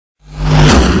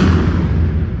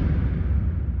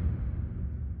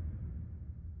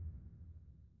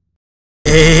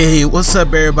Hey, what's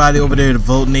up everybody over there in the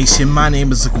Vote Nation? My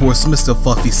name is of course Mr.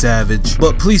 FluffySavage,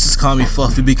 but please just call me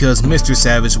Fluffy because Mr.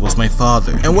 Savage was my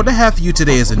father. And what I have for you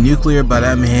today is a nuclear by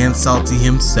that man Salty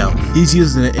himself. He's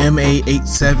using an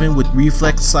MA87 with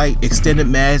reflex sight, extended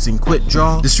mags, and quick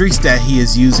draw. The streaks that he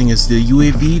is using is the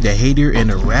UAV, the hater, and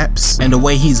the raps. And the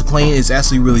way he's playing is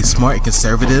actually really smart and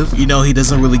conservative. You know, he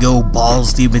doesn't really go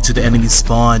balls deep into the enemy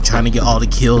spawn trying to get all the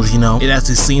kills, you know. It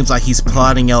actually seems like he's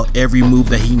plotting out every move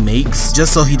that he makes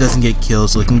just so he doesn't get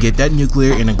killed, so he can get that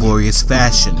nuclear in a glorious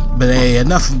fashion. But hey,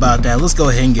 enough about that. Let's go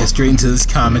ahead and get straight into this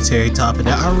commentary topic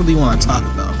that I really want to talk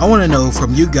about. I want to know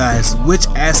from you guys, which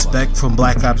aspect from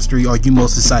Black Ops 3 are you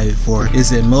most excited for?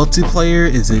 Is it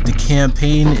multiplayer? Is it the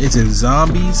campaign? Is it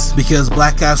zombies? Because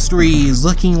Black Ops 3 is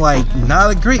looking like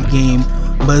not a great game,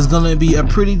 but it's gonna be a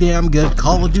pretty damn good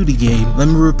Call of Duty game. Let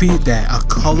me repeat that, a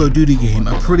Call of Duty game,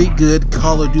 a pretty good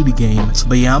Call of Duty game.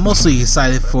 But yeah, I'm mostly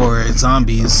excited for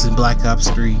zombies in Black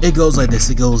Ops 3. It goes like this,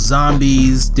 it goes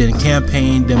zombies, then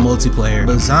campaign, then multiplayer.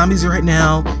 But zombies right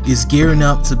now is gearing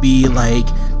up to be like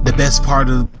the best part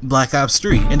of Black Ops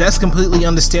 3. And that's completely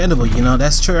understandable, you know,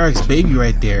 that's Treyarch's baby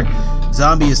right there.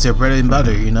 Zombie is their bread and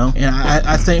butter, you know, and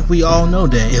I think we all know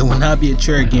that it will not be a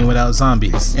Treyarch game without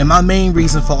zombies. And my main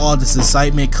reason for all this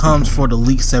excitement comes for the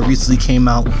leaks that recently came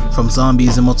out from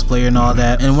zombies and multiplayer and all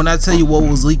that. And when I tell you what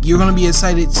was leaked, you're gonna be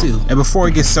excited too. And before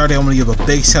I get started, I want to give a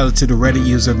big shout out to the Reddit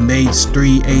user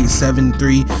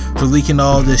Mage3873 for leaking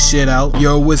all this shit out.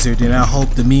 You're a wizard, and I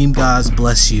hope the meme gods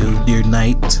bless you, dear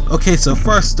knight. Okay, so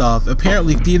first off,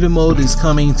 apparently theater mode is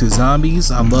coming to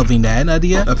zombies. I'm loving that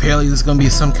idea. Apparently there's gonna be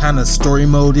some kind of story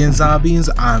mode in zombies.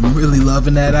 I'm really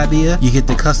loving that idea. You get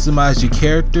to customize your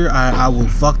character. I will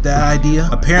fuck that idea.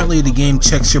 Apparently the game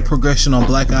checks your progression on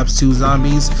Black Ops 2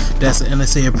 zombies. That's an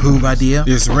NSA approved idea.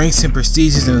 There's ranks and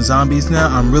prestiges in zombies now.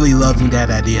 I'm really loving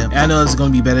that idea. And I know it's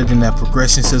gonna be better than that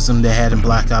progression system they had in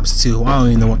Black Ops 2. I don't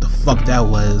even know what the fuck that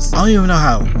was. I don't even know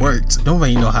how it worked.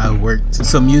 Nobody know how it worked.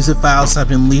 Some music files have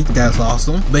been leaked. That's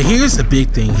awesome. But here's the big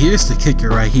thing. Here's the kicker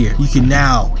right here. You can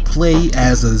now play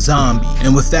as a zombie.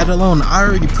 And with that alone, I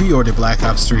already pre-ordered Black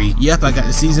Ops 3. Yep, I got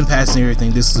the season pass and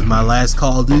everything. This is my last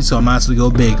Call of Duty, so I might as well go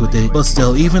big with it. But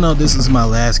still, even though this is my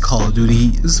last Call of Duty,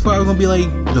 this is probably gonna be like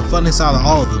the funnest out of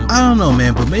all of them. I don't know,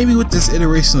 man, but maybe with this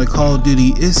iteration of Call of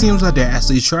Duty, it seems like they're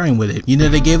actually trying with it. You know,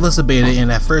 they gave us a beta,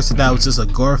 and at first I thought it was just a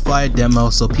glorified demo,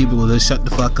 so people will just shut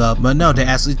the fuck up. But no, they're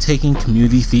actually taking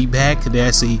community feedback. They're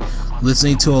actually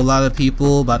listening to a lot of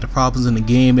people about the problems in the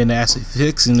game and actually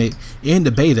fixing it in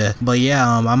the beta. But yeah,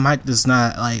 I might just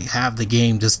not like have the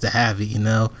game just to have it, you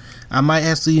know. I might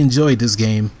actually enjoy this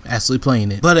game, actually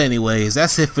playing it. But anyways,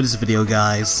 that's it for this video,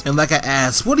 guys. And like I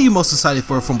asked, what are you most excited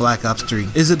for from Black Ops 3?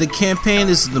 Is it the campaign,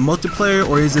 is it the multiplayer,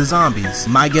 or is it zombies?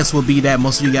 My guess will be that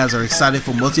most of you guys are excited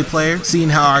for multiplayer, seeing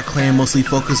how our clan mostly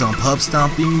focus on pub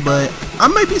stomping, but I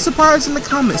might be surprised in the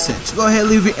comment section. Go ahead and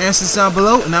leave your answers down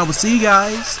below, and I will see you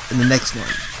guys in the next one.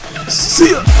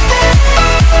 See ya!